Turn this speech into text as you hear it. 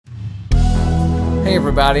Hey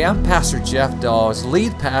everybody, I'm Pastor Jeff Dawes,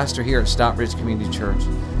 lead pastor here at Stockbridge Community Church.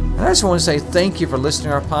 And I just want to say thank you for listening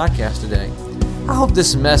to our podcast today. I hope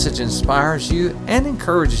this message inspires you and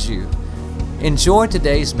encourages you. Enjoy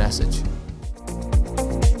today's message.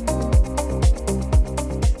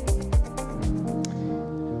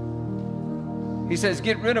 He says,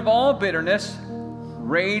 get rid of all bitterness,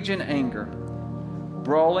 rage and anger,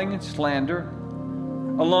 brawling and slander,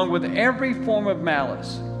 along with every form of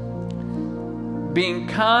malice. Being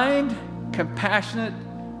kind, compassionate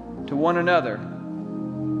to one another.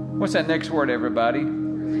 What's that next word, everybody?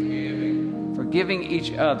 Forgiving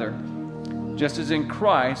each other, just as in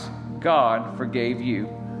Christ, God forgave you.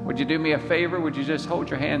 Would you do me a favor? Would you just hold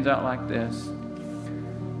your hands out like this?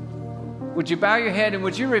 Would you bow your head and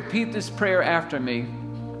would you repeat this prayer after me?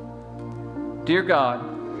 Dear God,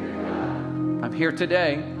 I'm here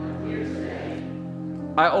today.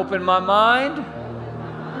 I open my mind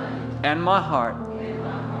and my heart.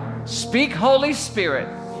 Speak, Holy Spirit,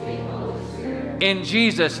 in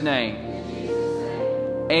Jesus' name.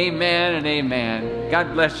 Amen and amen.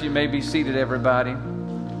 God bless you. You may be seated, everybody.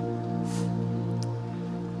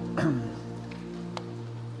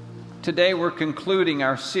 Today we're concluding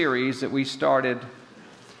our series that we started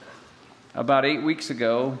about 8 weeks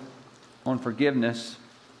ago on forgiveness.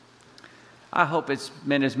 I hope it's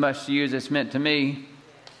meant as much to you as it's meant to me.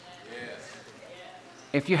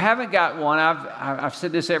 If you haven't got one, I've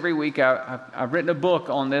said this every week. I've written a book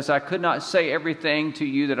on this. I could not say everything to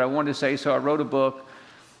you that I wanted to say, so I wrote a book.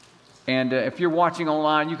 And if you're watching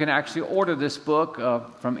online, you can actually order this book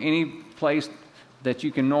from any place that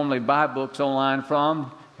you can normally buy books online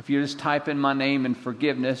from. If you just type in my name and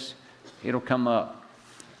forgiveness, it'll come up.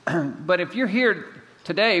 But if you're here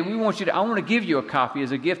today, I want to give you a copy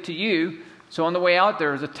as a gift to you. So on the way out,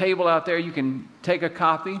 there's a table out there. You can take a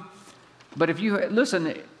copy. But if you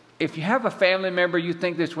have a family member you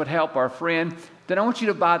think this would help, or a friend, then I want you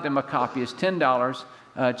to buy them a copy. It's $10.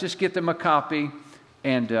 Just get them a copy,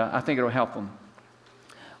 and I think it'll help them.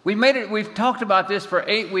 We've talked about this for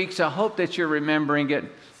 8 weeks. I hope that you're remembering it.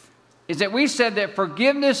 Is that we said that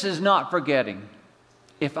forgiveness is not forgetting.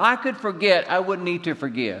 If I could forget, I wouldn't need to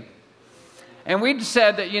forgive. And we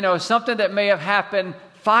said that, something that may have happened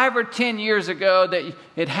 5 or 10 years ago, that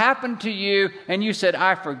it happened to you, and you said,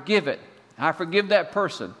 I forgive it. I forgive that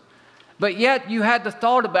person. But yet you had the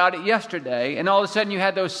thought about it yesterday, and all of a sudden you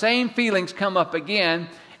had those same feelings come up again,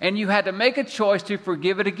 and you had to make a choice to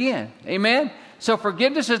forgive it again. Amen? So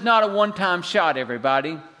forgiveness is not a one-time shot,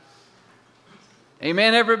 everybody.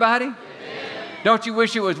 Amen, everybody? Amen. Don't you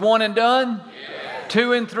wish it was one and done? Yeah.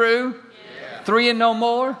 2 and through? Yeah. 3 and no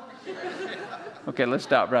more? Okay, let's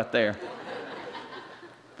stop right there.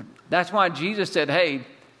 That's why Jesus said, hey,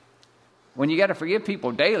 when you got to forgive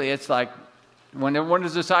people daily, it's like when one of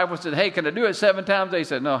his disciples said, hey, can I do it 7 times? They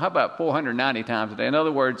said, no, how about 490 times a day? In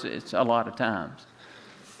other words, it's a lot of times.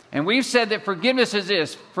 And we've said that forgiveness is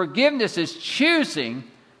this. Forgiveness is choosing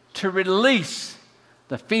to release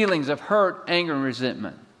the feelings of hurt, anger, and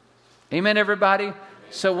resentment. Amen, everybody?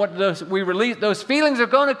 So we release, those feelings are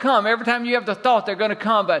going to come. Every time you have the thought, they're going to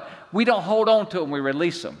come, but we don't hold on to them. We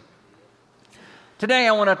release them. Today,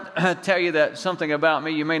 I want to tell you that something about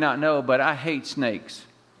me you may not know, but I hate snakes.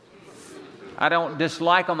 I don't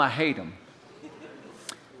dislike them, I hate them.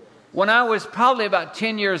 When I was probably about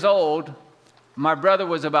 10 years old, my brother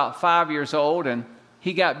was about 5 years old, and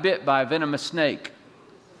he got bit by a venomous snake.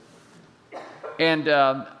 And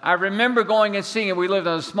I remember going and seeing him. We lived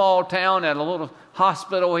in a small town at a little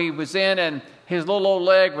hospital he was in, and his little old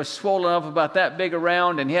leg was swollen up about that big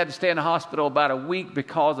around, and he had to stay in the hospital about a week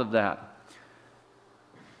because of that.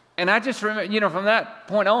 And I just remember, from that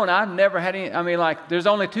point on, I've never had any, there's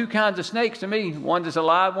only 2 kinds of snakes to me. One that's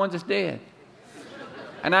alive, one that's dead.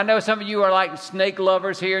 And I know some of you are like snake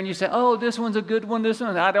lovers here, and you say, oh, this one's a good one, this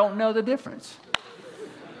one. I don't know the difference.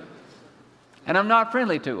 And I'm not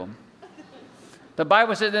friendly to them. The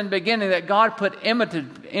Bible says in the beginning that God put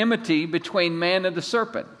enmity between man and the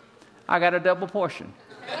serpent. I got a double portion.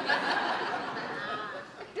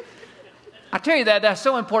 I tell you that's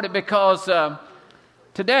so important because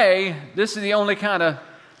today, this is the only kind of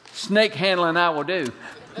snake handling I will do.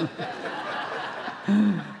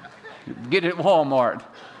 Get it at Walmart.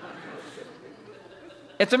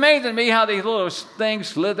 It's amazing to me how these little things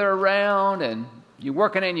slither around, and you're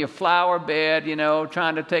working in your flower bed,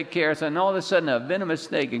 trying to take care of something, and all of a sudden a venomous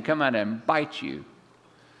snake can come out and bite you.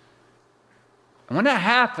 And when that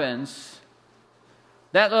happens,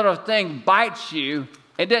 that little thing bites you.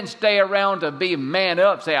 It doesn't stay around to be man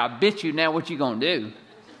up, say, I bit you, now what you going to do?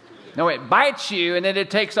 No, it bites you, and then it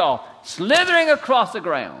takes off, slithering across the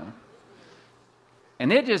ground.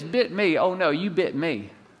 and it just bit me. Oh no, you bit me.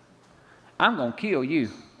 I'm going to kill you.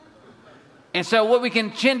 And so what we can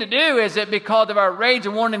tend to do is that because of our rage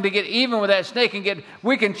and wanting to get even with that snake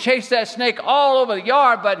we can chase that snake all over the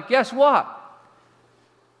yard, but guess what?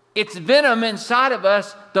 It's venom inside of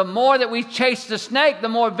us. The more that we chase the snake, the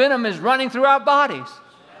more venom is running through our bodies.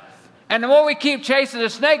 And the more we keep chasing the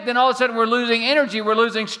snake, then all of a sudden we're losing energy, we're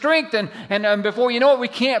losing strength, and before you know it, we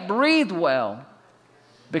can't breathe well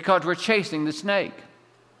because we're chasing the snake.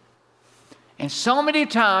 And so many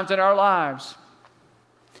times in our lives,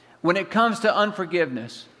 when it comes to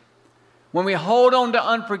unforgiveness, when we hold on to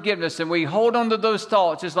unforgiveness and we hold on to those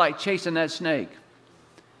thoughts, it's like chasing that snake.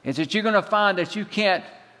 It's that you're going to find that you can't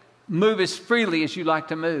move as freely as you like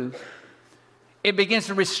to move. It begins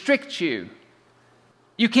to restrict you.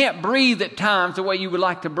 You can't breathe at times the way you would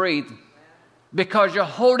like to breathe because you're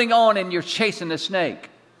holding on and you're chasing the snake.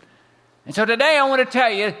 And so today I want to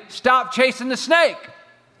tell you, stop chasing the snake.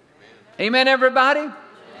 Amen, everybody? Amen.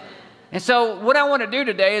 And so what I want to do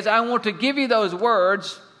today is I want to give you those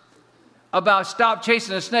words about stop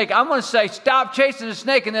chasing the snake. I'm going to say stop chasing the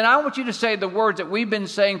snake, and then I want you to say the words that we've been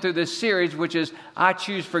saying through this series, which is I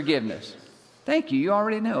choose forgiveness. Thank you. You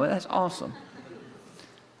already know. That's awesome.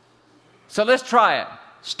 So let's try it.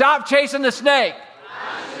 Stop chasing the snake.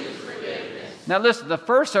 I choose forgiveness. Now listen, the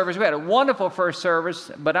first service, we had a wonderful first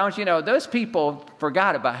service, but I want you to know, those people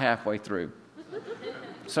forgot about halfway through.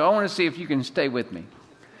 So I want to see if you can stay with me.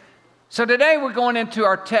 So today we're going into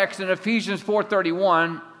our text in Ephesians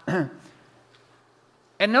 4:31.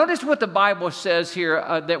 And notice what the Bible says here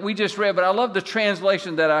that we just read, but I love the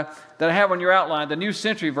translation that I have on your outline, the New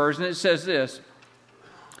Century Version. It says this: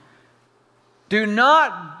 do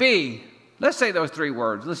not be, let's say those three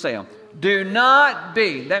words, let's say them. Do not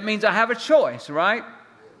be, that means I have a choice, right?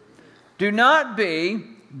 Do not be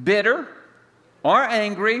bitter or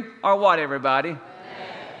angry or what, everybody?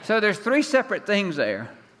 So there's three separate things there.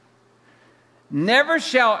 Never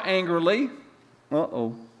shout angrily,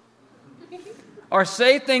 or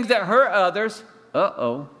say things that hurt others,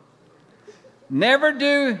 Never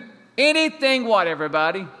do anything what,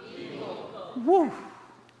 everybody? Evil. Woo.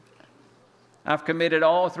 I've committed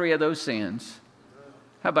all three of those sins.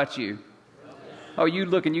 How about you? Oh, you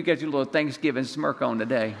looking, you got your little Thanksgiving smirk on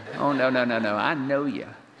today. Oh, no. I know you.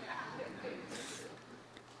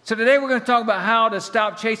 So today we're going to talk about how to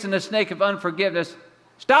stop chasing the snake of unforgiveness.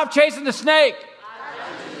 Stop chasing the snake.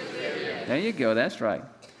 There you go. That's right.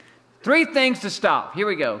 Three things to stop. Here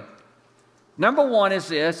we go. Number one is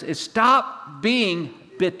this, is stop being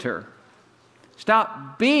bitter.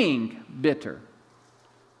 Stop being bitter.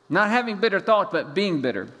 Not having bitter thoughts, but being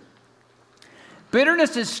bitter.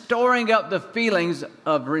 Bitterness is storing up the feelings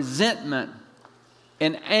of resentment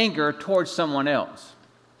and anger towards someone else.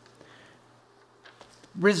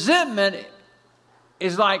 Resentment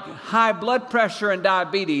is like high blood pressure and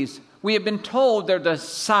diabetes. We have been told they're the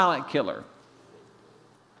silent killer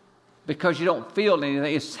because you don't feel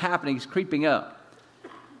anything. It's happening. It's creeping up.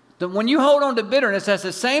 When you hold on to bitterness, that's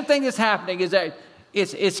the same thing that's happening, is that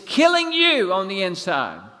it's killing you on the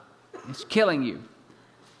inside. It's killing you.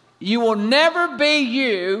 You will never be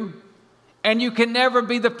you, and you can never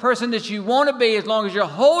be the person that you want to be as long as you're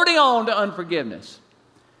holding on to unforgiveness.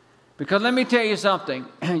 Because let me tell you something,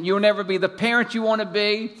 you'll never be the parent you want to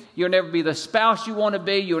be, you'll never be the spouse you want to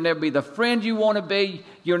be, you'll never be the friend you want to be,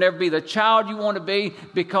 you'll never be the child you want to be,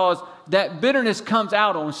 because that bitterness comes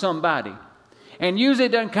out on somebody. And usually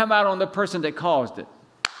it doesn't come out on the person that caused it.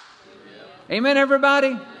 Amen, everybody?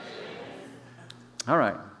 Amen. All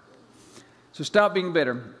right. So stop being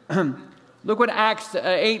bitter. Look what Acts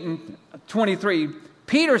 8:23.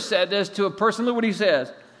 Peter said this to a person. Look what he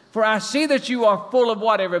says. For I see that you are full of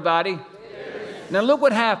what, everybody? Bitterness. Now look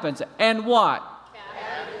what happens. And what?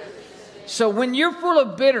 So when you're full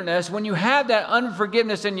of bitterness, when you have that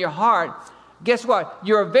unforgiveness in your heart, guess what?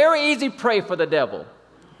 You're a very easy prey for the devil.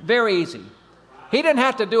 Very easy. He didn't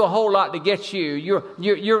have to do a whole lot to get you.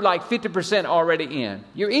 You're like 50% already in.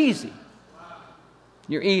 You're easy.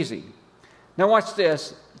 You're easy. Now watch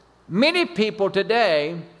this. Many people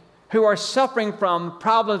today who are suffering from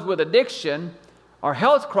problems with addiction or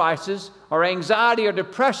health crisis or anxiety or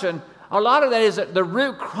depression, a lot of that is the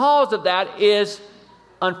root cause of that is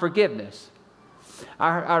unforgiveness.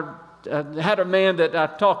 I had a man that I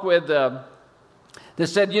talked with that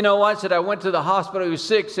said, you know what? Said, I went to the hospital. He was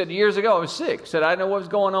sick. Said, years ago I was sick. Said, I didn't know what was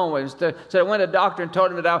going on with him. Said, I went to the doctor and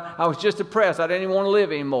told him that I was just depressed. I didn't even want to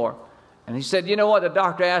live anymore. And he said, you know what? The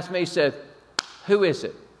doctor asked me, he said, who is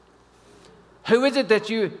it? Who is it that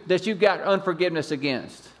you've got unforgiveness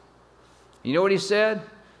against? You know what he said?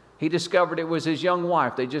 He discovered it was his young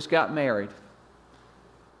wife. They just got married.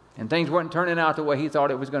 And things weren't turning out the way he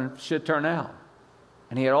thought should turn out.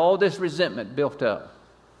 And he had all this resentment built up.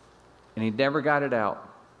 And he never got it out.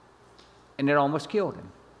 And it almost killed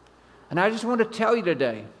him. And I just want to tell you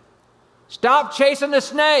today, stop chasing the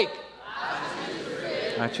snake.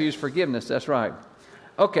 I choose forgiveness. That's right.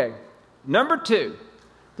 Okay, number 2.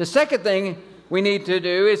 The second thing we need to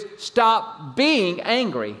do is stop being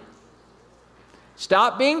angry.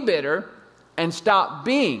 Stop being bitter and stop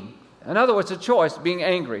being. In other words, a choice, being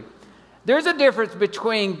angry. There's a difference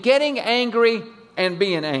between getting angry and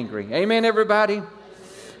being angry. Amen, everybody?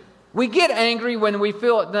 We get angry when we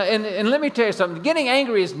feel, and let me tell you something. Getting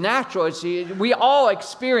angry is natural. We all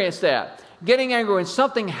experience that. Getting angry when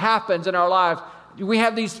something happens in our lives. We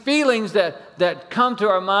have these feelings that come to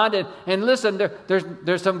our mind. And listen,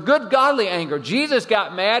 there's some good godly anger. Jesus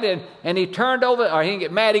got mad and he turned over, or he didn't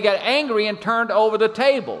get mad, he got angry and turned over the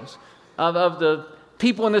tables of the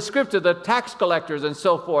people in the scripture, the tax collectors and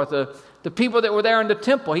so forth, the people that were there in the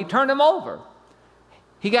temple. He turned them over.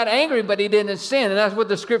 He got angry, but he didn't sin. And that's what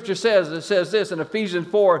the scripture says. It says this in Ephesians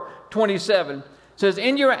 4:27. It says,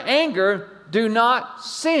 in your anger, do not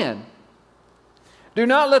sin. Do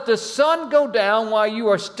not let the sun go down while you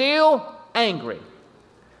are still angry.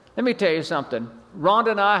 Let me tell you something.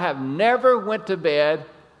 Rhonda and I have never went to bed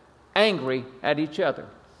angry at each other.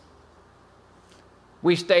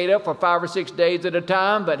 We stayed up for 5 or 6 days at a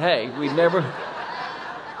time, but hey, we never...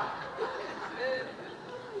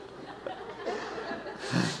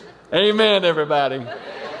 Amen, everybody.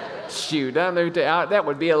 Shoot, that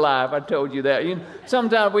would be a lie if I told you that.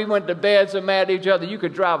 Sometimes we went to bed so mad at each other, you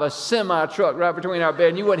could drive a semi-truck right between our bed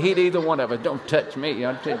and you wouldn't hit either one of us. Don't touch me.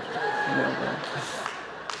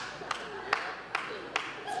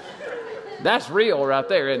 That's real right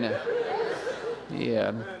there, isn't it?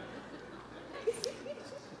 Yeah.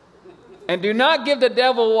 And do not give the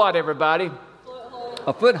devil what, everybody?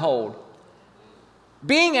 A foothold.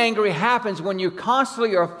 Being angry happens when you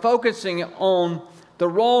constantly are focusing on the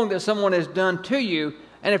wrong that someone has done to you.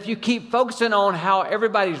 And if you keep focusing on how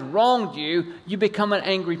everybody's wronged you, you become an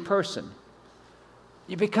angry person.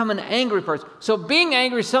 You become an angry person. So being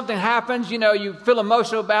angry, something happens, you feel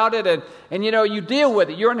emotional about it and you deal with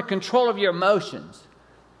it. You're in control of your emotions.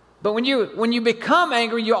 But when you become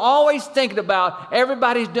angry, you're always thinking about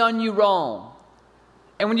everybody's done you wrong.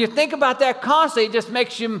 And when you think about that constantly, it just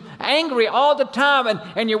makes you angry all the time.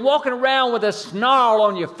 And you're walking around with a snarl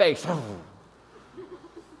on your face.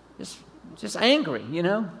 Just angry,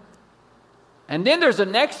 And then there's the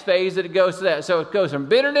next phase that it goes to that. So it goes from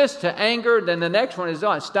bitterness to anger. Then the next one is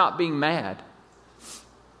stop being mad.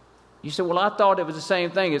 You say, well, I thought it was the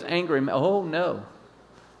same thing as angry. Oh, no.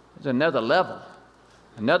 There's another level.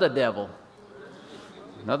 Another devil.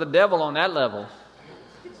 Another devil on that level.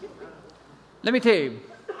 Let me tell you,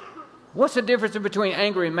 what's the difference between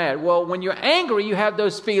angry and mad? Well, when you're angry, you have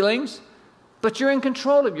those feelings, but you're in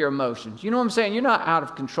control of your emotions. You know what I'm saying? You're not out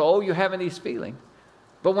of control. You're having these feelings.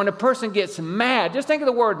 But when a person gets mad, just think of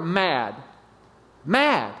the word mad.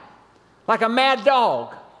 Mad. Like a mad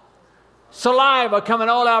dog. Saliva coming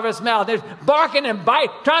all out of his mouth. They're barking and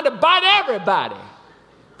trying to bite everybody.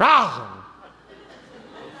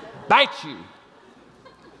 Bite you.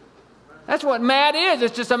 That's what mad is.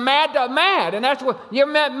 It's just a mad dog. Mad. And that's what, you're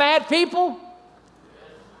mad people?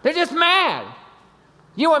 They're just mad.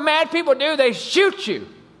 You know what mad people do? They shoot you.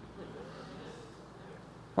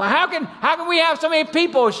 Well, how can we have so many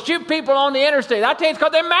people shoot people on the interstate? I tell you, it's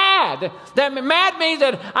because they're mad. That mad means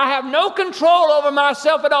that I have no control over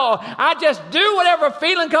myself at all. I just do whatever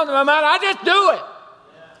feeling comes to my mind. I just do it.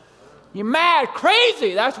 You're mad.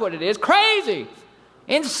 Crazy. That's what it is. Crazy.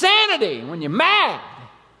 Insanity when you're mad.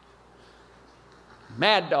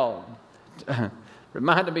 Mad dog.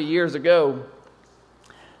 Reminded me years ago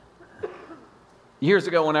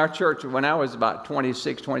in our church, when I was about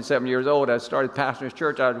 26, 27 years old, I started pastoring this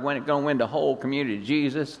church. I was going to win the whole community to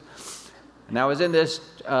Jesus. And I was in this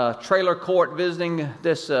trailer court visiting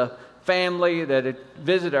this family that had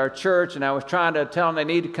visited our church, and I was trying to tell them they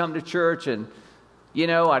need to come to church. And,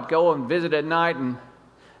 I'd go and visit at night, and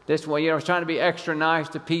this one, I was trying to be extra nice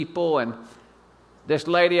to people. And this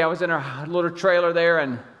lady, I was in her little trailer there,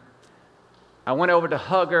 and I went over to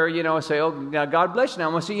hug her, and say, oh, now God bless you. Now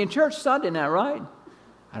I'm going to see you in church Sunday now, right?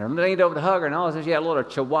 I leaned over to hug her, and all of a sudden she had a little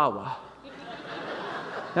chihuahua.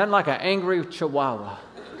 Nothing like an angry chihuahua.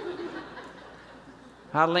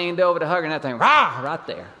 I leaned over to hug her, and that thing, rah, right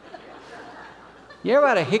there. You ever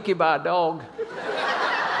had a hickey by a dog?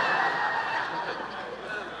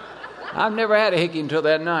 I've never had a hickey until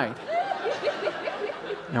that night.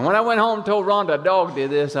 And when I went home and told Rhonda a dog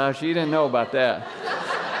did this, she didn't know about that.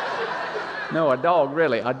 No, a dog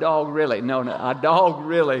really. A dog really. No, a dog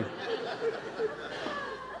really.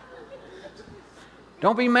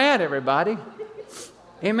 Don't be mad, everybody.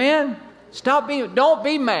 Amen? Don't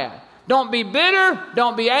be mad. Don't be bitter,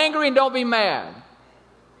 don't be angry, and don't be mad.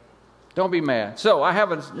 Don't be mad. So I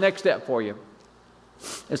have a next step for you.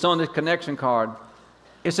 It's on this connection card.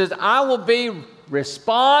 It says, I will be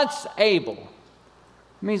response able.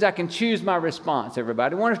 It means I can choose my response,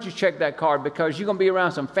 everybody. Why don't you check that card, because you're going to be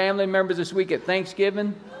around some family members this week at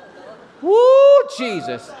Thanksgiving. Woo,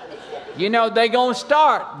 Jesus. You know, they're going to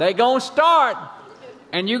start. They're going to start.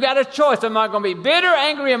 And you got a choice. Am I going to be bitter,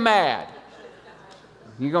 angry, and mad?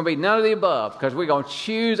 You're going to be none of the above, because we're going to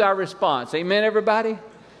choose our response. Amen, everybody?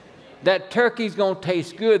 That turkey's going to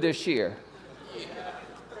taste good this year.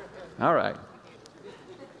 All right.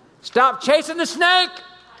 Stop chasing the snake.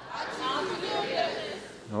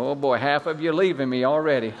 Oh, boy, half of you are leaving me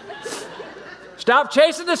already. Stop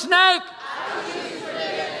chasing the snake.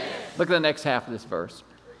 Look at the next half of this verse.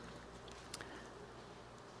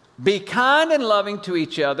 Be kind and loving to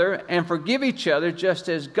each other and forgive each other just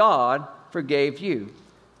as God forgave you.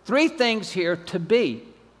 3 things here to be.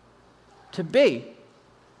 To be.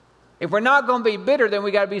 If we're not going to be bitter, then we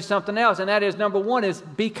got to be something else. And that is, number 1 is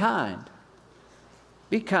be kind.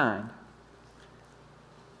 Be kind.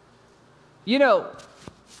 You know,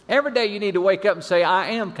 every day you need to wake up and say, I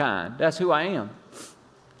am kind. That's who I am.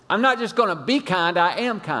 I'm not just going to be kind, I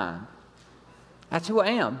am kind. That's who I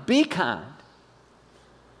am. Be kind.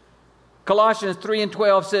 Colossians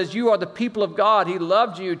 3:12 says, you are the people of God. He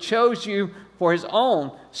loved you, chose you for his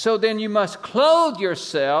own. So then you must clothe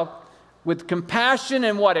yourself with compassion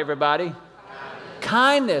and what, everybody?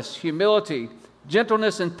 Kindness, humility,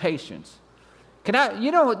 gentleness, and patience.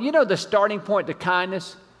 You know the starting point to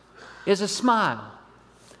kindness is a smile.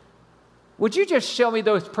 Would you just show me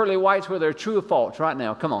those pearly whites where they're true or false right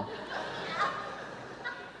now? Come on.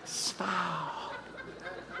 Smile.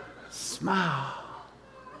 Smile.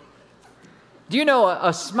 Do you know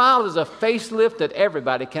a smile is a facelift that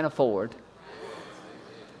everybody can afford?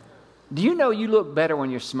 Do you know you look better when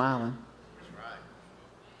you're smiling?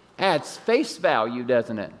 Adds face value,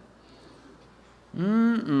 doesn't it?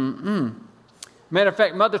 Matter of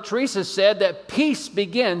fact, Mother Teresa said that peace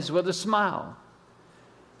begins with a smile.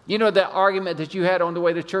 You know that argument that you had on the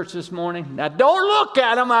way to church this morning? Now, don't look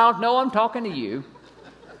at them. I know I'm talking to you.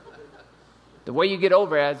 The way you get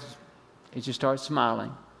over it is you start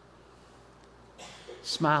smiling.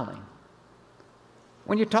 Smiling.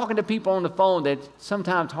 When you're talking to people on the phone that's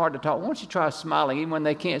sometimes hard to talk, why don't you try smiling even when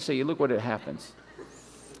they can't see you? Look what happens.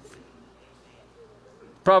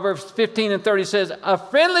 Proverbs 15:30 says, a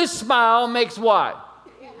friendly smile makes what?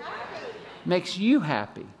 Makes you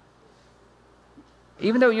happy.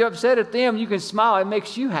 Even though you're upset at them, you can smile. It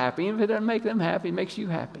makes you happy. Even if it doesn't make them happy, it makes you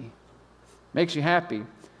happy. Makes you happy.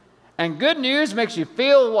 And good news makes you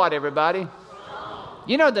feel what, everybody?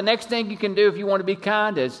 You know the next thing you can do if you want to be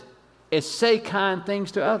kind is say kind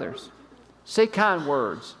things to others. Say kind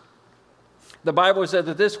words. The Bible says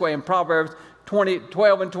it this way in Proverbs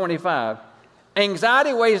 12:25.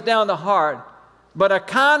 Anxiety weighs down the heart, but a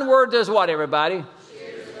kind word does what, everybody?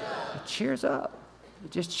 Cheers up. It cheers up.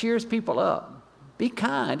 It just cheers people up. Be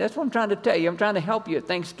kind. That's what I'm trying to tell you. I'm trying to help you at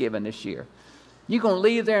Thanksgiving this year. You're going to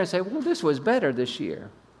leave there and say, well, this was better this year,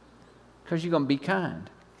 because you're going to be kind.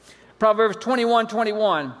 Proverbs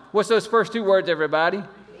 21:21. What's those first 2 words, everybody?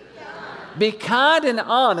 Be kind and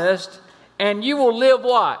honest, and you will live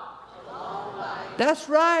what? A long life. That's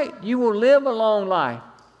right. You will live a long life.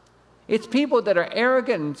 It's people that are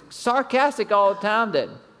arrogant and sarcastic all the time that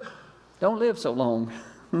don't live so long.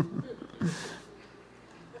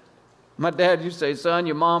 My dad used to say, son,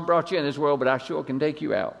 your mom brought you in this world, but I sure can take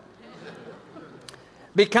you out.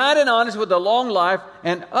 Be kind and honest with a long life,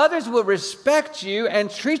 and others will respect you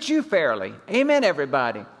and treat you fairly. Amen,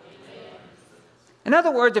 everybody. Amen. In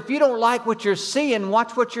other words, if you don't like what you're seeing,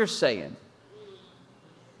 watch what you're saying.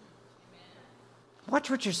 Watch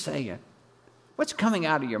what you're saying. What's coming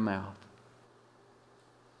out of your mouth?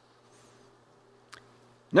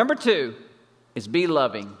 Number 2 is be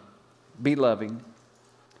loving. Be loving.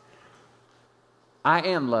 I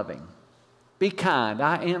am loving. Be kind.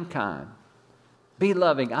 I am kind. Be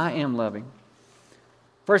loving. I am loving.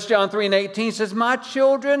 1 John 3:18 says, my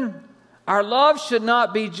children, our love should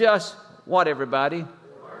not be just what, everybody?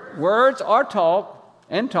 Words or talk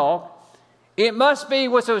and talk. It must be,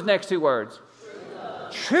 what's those next 2 words? True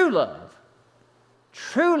love. True love.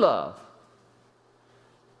 True love.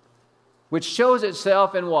 Which shows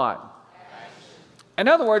itself in what? Action. In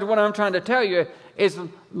other words, what I'm trying to tell you is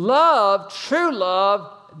love, true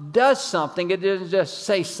love, does something. It doesn't just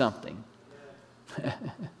say something.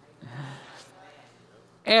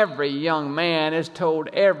 Every young man has told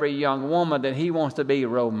every young woman that he wants to be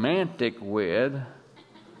romantic with,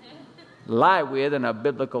 lie with in a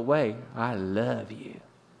biblical way. I love you.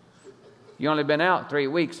 You only been out 3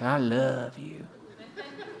 weeks. I love you.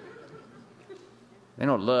 They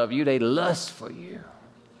don't love you. They lust for you.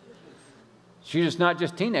 It's not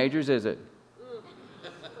just teenagers, is it?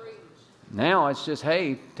 Now it's just,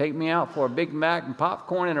 hey, take me out for a Big Mac and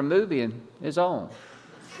popcorn and a movie, and it's on.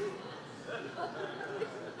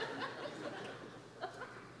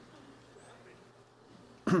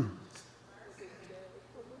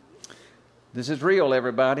 This is real,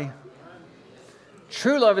 everybody.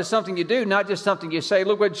 True love is something you do, not just something you say.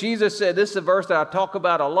 Look what Jesus said. This is a verse that I talk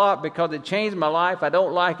about a lot because it changed my life. I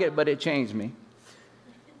don't like it, but it changed me.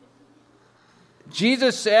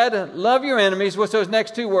 Jesus said, love your enemies. What's those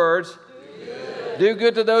next two words? Do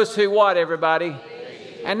good to those who what, everybody?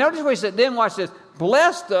 And notice what he said. Then watch this.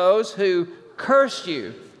 Bless those who curse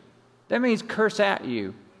you. That means curse at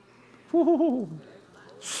you. Woo-hoo-hoo.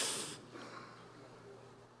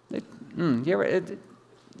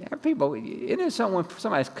 People, isn't it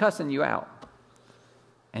somebody's cussing you out?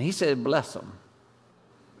 And he said, bless them.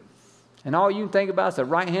 And all you can think about is the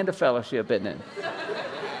right hand of fellowship, isn't it?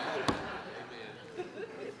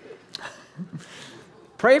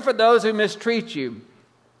 Pray for those who mistreat you.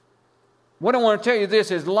 What I want to tell you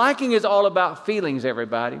this is liking is all about feelings,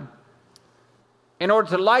 everybody. In order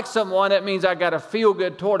to like someone, that means I got to feel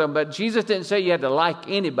good toward them. But Jesus didn't say you had to like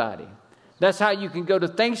anybody. That's how you can go to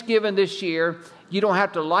Thanksgiving this year. You don't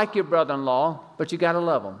have to like your brother-in-law, but you got to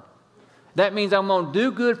love him. That means I'm going to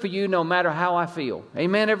do good for you no matter how I feel.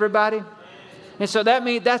 Amen, everybody? And so that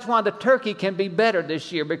means that's why the turkey can be better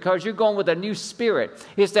this year, because you're going with a new spirit.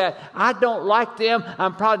 It's that I don't like them.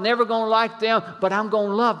 I'm probably never going to like them, but I'm going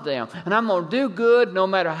to love them. And I'm going to do good no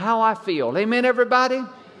matter how I feel. Amen, everybody? Amen.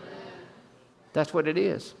 That's what it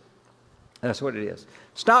is. That's what it is.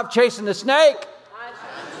 Stop chasing the snake.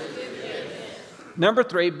 Number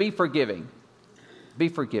 3, be forgiving. Be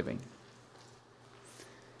forgiving.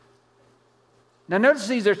 Now notice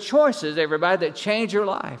these are choices, everybody, that change your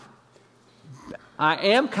life. I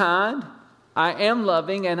am kind, I am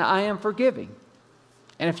loving, and I am forgiving.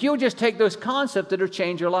 And if you'll just take those concepts, it'll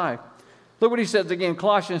change your life. Look what he says again,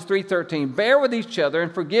 Colossians 3:13. Bear with each other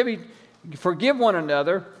and forgive one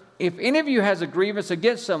another. If any of you has a grievance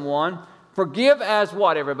against someone, forgive as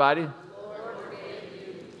what, everybody?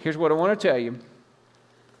 Here's what I want to tell you.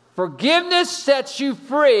 Forgiveness sets you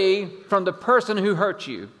free from the person who hurt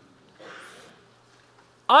you.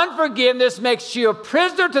 Unforgiveness makes you a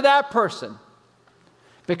prisoner to that person.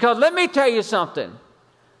 Because let me tell you something.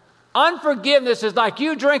 Unforgiveness is like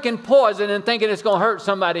you drinking poison and thinking it's going to hurt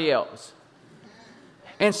somebody else.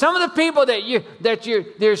 And some of the people that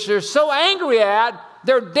you're so angry at,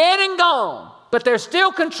 they're dead and gone. But they're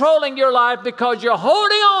still controlling your life because you're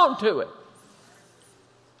holding on to it.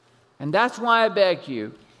 And that's why I beg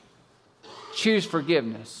you, choose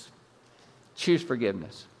forgiveness. Choose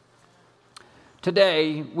forgiveness.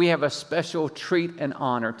 Today, we have a special treat and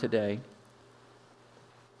honor today.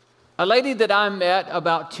 A lady that I met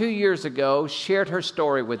about 2 years ago shared her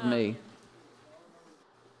story with me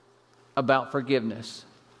about forgiveness.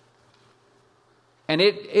 And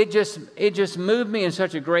it just moved me in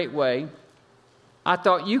such a great way. I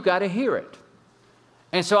thought, you got to hear it.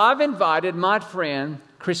 And so I've invited my friend,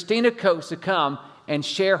 Christina Coates, to come and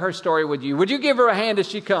share her story with you. Would you give her a hand as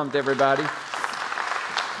she comes, everybody?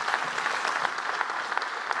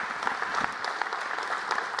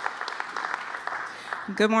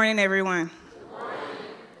 Good morning, everyone. Good morning.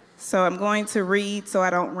 So I'm going to read so I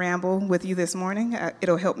don't ramble with you this morning.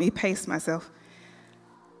 It'll help me pace myself.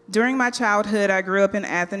 During my childhood, I grew up in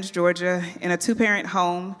Athens, Georgia, in a 2-parent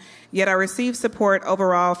home, yet I received support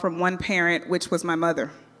overall from one parent, which was my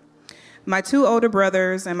mother. My 2 older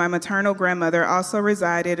brothers and my maternal grandmother also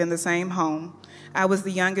resided in the same home. I was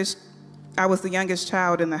the youngest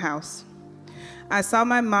child in the house. I saw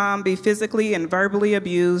my mom be physically and verbally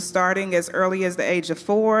abused starting as early as the age of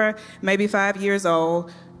 4, maybe 5 years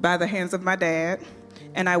old, by the hands of my dad,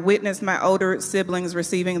 and I witnessed my older siblings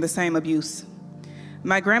receiving the same abuse.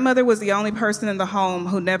 My grandmother was the only person in the home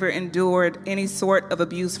who never endured any sort of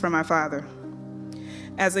abuse from my father.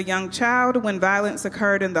 As a young child, when violence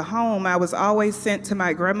occurred in the home, I was always sent to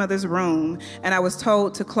my grandmother's room, and I was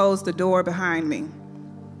told to close the door behind me.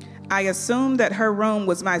 I assumed that her room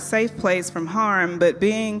was my safe place from harm, but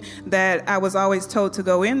being that I was always told to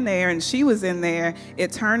go in there and she was in there,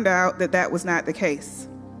 it turned out that that was not the case.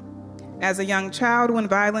 As a young child, when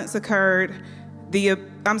violence occurred,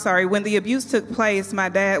 when the abuse took place, my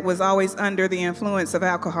dad was always under the influence of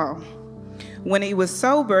alcohol. When he was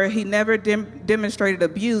sober, he never demonstrated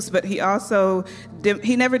abuse, but he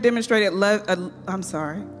never demonstrated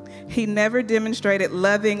He never demonstrated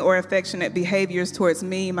loving or affectionate behaviors towards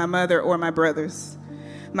me, my mother, or my brothers.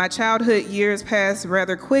 My childhood years passed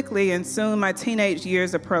rather quickly, and soon my teenage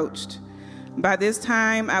years approached. By this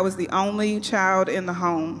time, I was the only child in the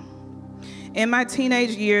home. In my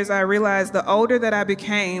teenage years, I realized the older that I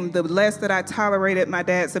became, the less that I tolerated my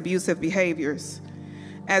dad's abusive behaviors.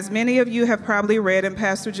 As many of you have probably read in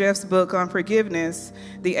Pastor Jeff's book on forgiveness,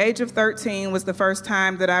 the age of 13 was the first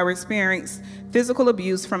time that I experienced physical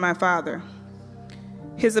abuse from my father.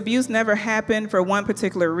 His abuse never happened for one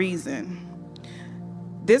particular reason.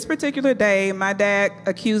 This particular day, my dad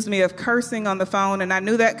accused me of cursing on the phone, and I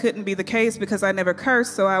knew that couldn't be the case because I never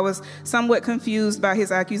cursed, so I was somewhat confused by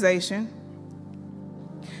his accusation.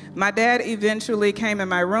 My dad eventually came in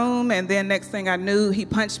my room, and then next thing I knew, he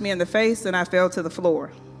punched me in the face, and I fell to the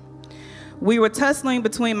floor. We were tussling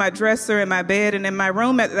between my dresser and my bed, and in my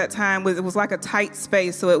room at that time, it was like a tight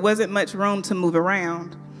space, so it wasn't much room to move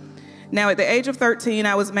around. Now, at the age of 13,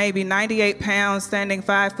 I was maybe 98 pounds, standing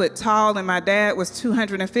 5 foot tall, and my dad was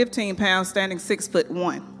 215 pounds, standing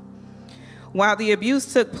 6'1". While the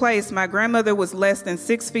abuse took place, my grandmother was less than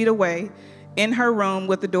 6 feet away in her room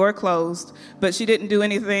with the door closed, but she didn't do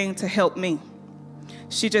anything to help me.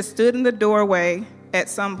 She just stood in the doorway at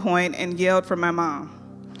some point and yelled for my mom.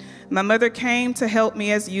 My mother came to help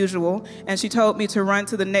me as usual, and she told me to run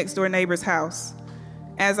to the next door neighbor's house.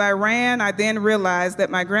 As I ran, I then realized that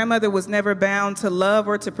my grandmother was never bound to love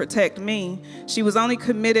or to protect me. She was only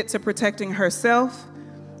committed to protecting herself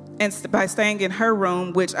and by staying in her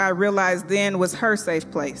room, which I realized then was her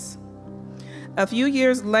safe place. A few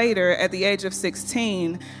years later, at the age of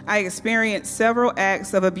 16, I experienced several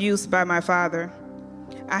acts of abuse by my father.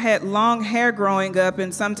 I had long hair growing up,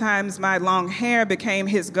 and sometimes my long hair became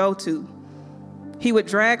his go-to. He would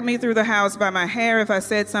drag me through the house by my hair if I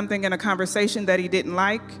said something in a conversation that he didn't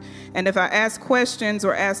like, and if I asked questions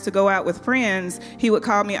or asked to go out with friends, he would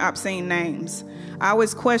call me obscene names. I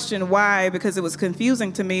always questioned why, because it was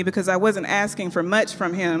confusing to me, because I wasn't asking for much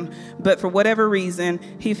from him, but for whatever reason,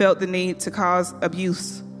 he felt the need to cause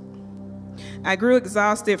abuse. I grew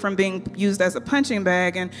exhausted from being used as a punching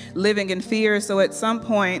bag and living in fear, so at some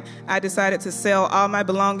point, I decided to sell all my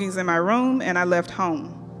belongings in my room, and I left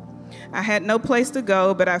home. I had no place to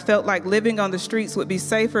go, but I felt like living on the streets would be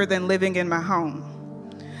safer than living in my home.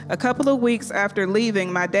 A couple of weeks after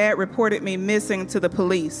leaving, my dad reported me missing to the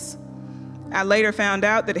police. I later found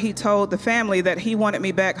out that he told the family that he wanted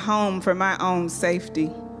me back home for my own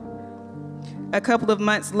safety. A couple of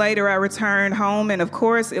months later, I returned home, and of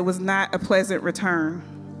course, it was not a pleasant return.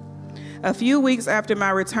 A few weeks after my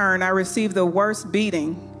return, I received the worst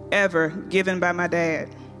beating ever given by my dad.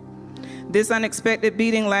 This unexpected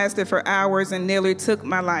beating lasted for hours and nearly took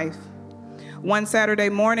my life. One Saturday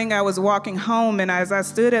morning, I was walking home, and as I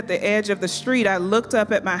stood at the edge of the street, I looked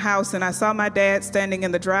up at my house and I saw my dad standing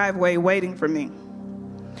in the driveway waiting for me.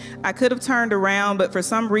 I could have turned around, but for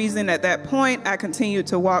some reason at that point, I continued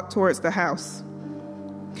to walk towards the house.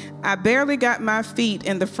 I barely got my feet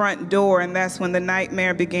in the front door, and that's when the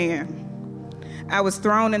nightmare began. I was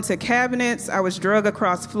thrown into cabinets, I was dragged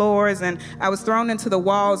across floors, and I was thrown into the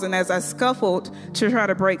walls, and as I scuffled to try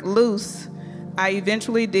to break loose, I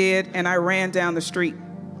eventually did, and I ran down the street.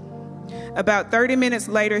 About 30 minutes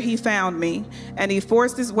later, he found me, and he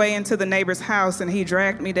forced his way into the neighbor's house, and he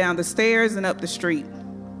dragged me down the stairs and up the street.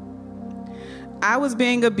 I was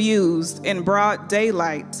being abused in broad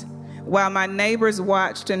daylight, while my neighbors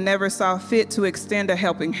watched and never saw fit to extend a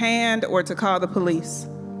helping hand or to call the police.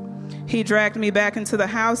 He dragged me back into the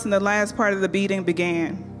house, and the last part of the beating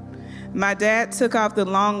began. My dad took off the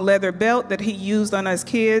long leather belt that he used on us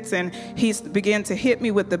kids, and he began to hit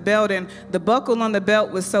me with the belt, and the buckle on the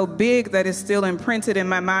belt was so big that it's still imprinted in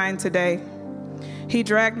my mind today. He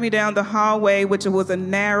dragged me down the hallway, which was a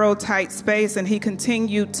narrow, tight space, and he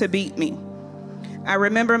continued to beat me. I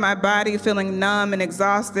remember my body feeling numb and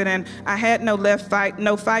exhausted, and I had no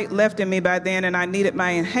fight left in me by then, and I needed my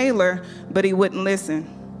inhaler, but he wouldn't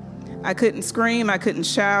listen. I couldn't scream, I couldn't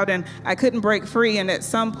shout, and I couldn't break free, and at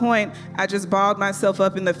some point, I just balled myself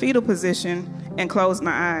up in the fetal position and closed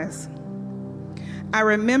my eyes. I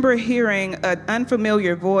remember hearing an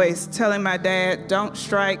unfamiliar voice telling my dad, "Don't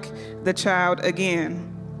strike the child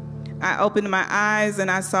again." I opened my eyes and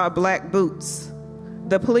I saw black boots.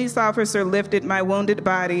 The police officer lifted my wounded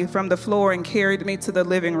body from the floor and carried me to the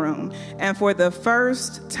living room. And for the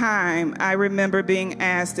first time, I remember being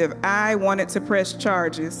asked if I wanted to press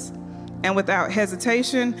charges. And without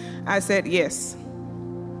hesitation, I said yes.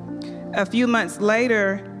 A few months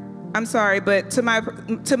later, I'm sorry, but to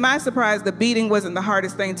my surprise, the beating wasn't the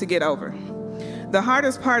hardest thing to get over. The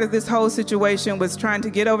hardest part of this whole situation was trying to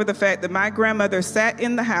get over the fact that my grandmother sat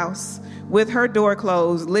in the house with her door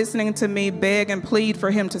closed, listening to me beg and plead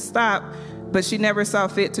for him to stop, but she never saw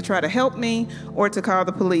fit to try to help me or to call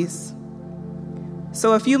the police.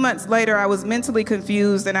 So a few months later, I was mentally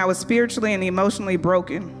confused and I was spiritually and emotionally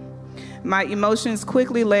broken. My emotions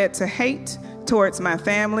quickly led to hate towards my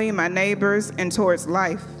family, my neighbors, and towards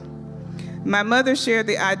life. My mother shared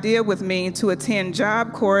the idea with me to attend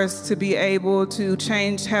Job Corps to be able to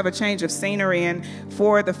have a change of scenery, and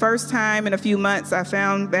for the first time in a few months, I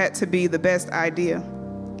found that to be the best idea.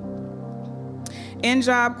 In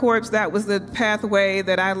Job Corps, that was the pathway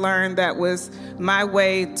that I learned that was my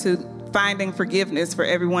way to finding forgiveness for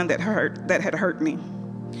everyone that had hurt me.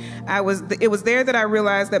 It was there that I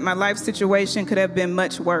realized that my life situation could have been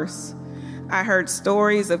much worse. I heard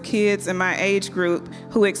stories of kids in my age group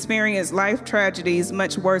who experienced life tragedies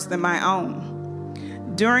much worse than my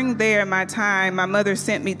own. During my time, my mother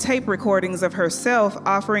sent me tape recordings of herself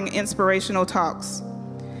offering inspirational talks.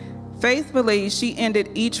 Faithfully, she ended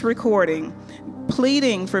each recording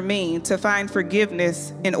pleading for me to find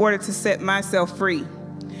forgiveness in order to set myself free.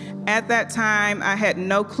 At that time, I had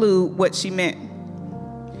no clue what she meant.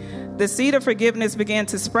 The seed of forgiveness began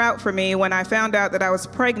to sprout for me when I found out that I was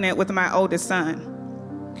pregnant with my oldest son.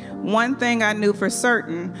 One thing I knew for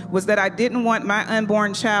certain was that I didn't want my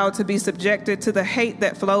unborn child to be subjected to the hate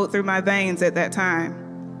that flowed through my veins at that time.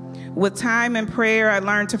 With time and prayer, I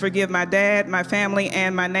learned to forgive my dad, my family,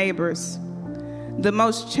 and my neighbors. The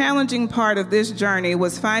most challenging part of this journey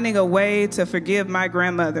was finding a way to forgive my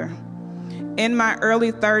grandmother. In my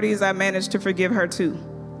early 30s, I managed to forgive her too.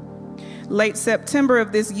 Late September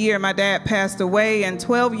of this year, my dad passed away, and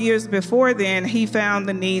 12 years before then, he found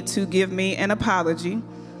the need to give me an apology.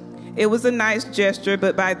 It was a nice gesture,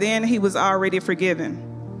 but by then he was already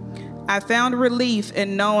forgiven. I found relief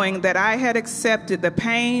in knowing that I had accepted the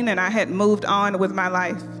pain and I had moved on with my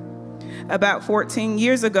life. About 14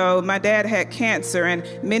 years ago, my dad had cancer, and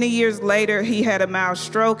many years later, he had a mild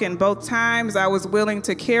stroke, and both times I was willing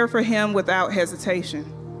to care for him without hesitation.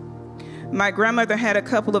 My grandmother had a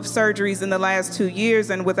couple of surgeries in the last 2 years,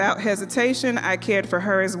 and without hesitation, I cared for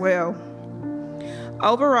her as well.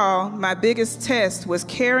 Overall, my biggest test was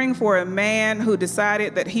caring for a man who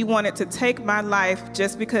decided that he wanted to take my life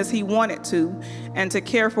just because he wanted to, and to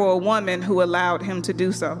care for a woman who allowed him to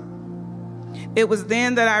do so. It was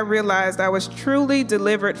then that I realized I was truly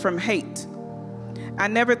delivered from hate. I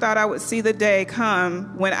never thought I would see the day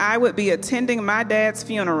come when I would be attending my dad's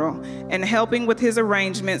funeral and helping with his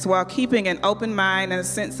arrangements while keeping an open mind and a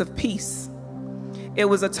sense of peace. It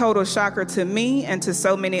was a total shocker to me and to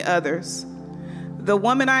so many others. The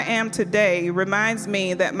woman I am today reminds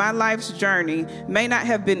me that my life's journey may not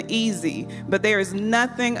have been easy, but there is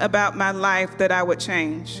nothing about my life that I would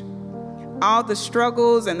change. All the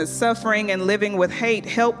struggles and the suffering and living with hate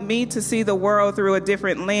helped me to see the world through a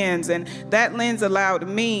different lens, and that lens allowed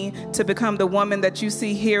me to become the woman that you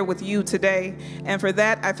see here with you today. And for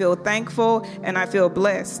that, I feel thankful and I feel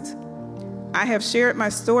blessed. I have shared my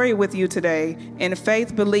story with you today in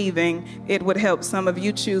faith, believing it would help some of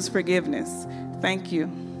you choose forgiveness. Thank you.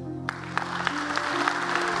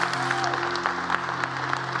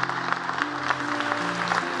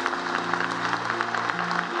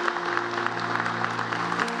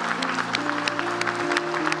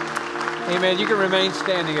 Amen. You can remain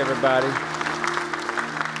standing, everybody.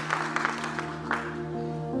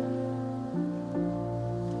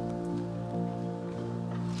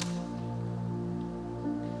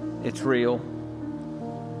 It's real.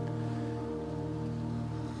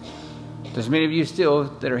 There's many of you still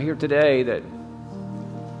that are here today that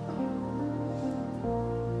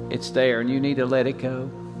it's there and you need to let it go.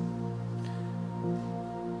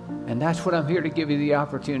 And that's what I'm here to give you the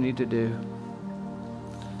opportunity to do.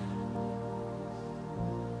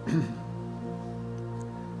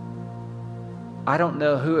 I don't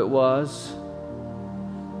know who it was.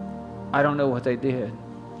 I don't know what they did.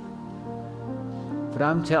 But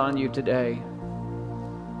I'm telling you today,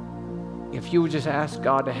 if you would just ask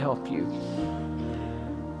God to help you,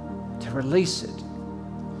 to release it,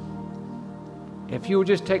 if you would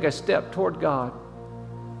just take a step toward God,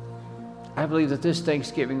 I believe that this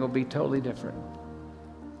Thanksgiving will be totally different.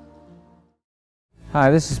 Hi,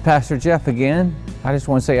 this is Pastor Jeff again. I just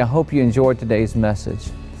want to say I hope you enjoyed today's message.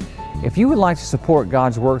 If you would like to support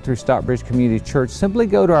God's work through Stockbridge Community Church, simply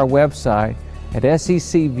go to our website at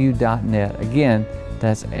sccview.net. Again,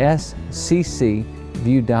 that's sccview.net,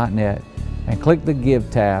 and click the Give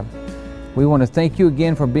tab. We want to thank you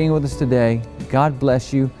again for being with us today. God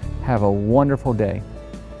bless you. Have a wonderful day.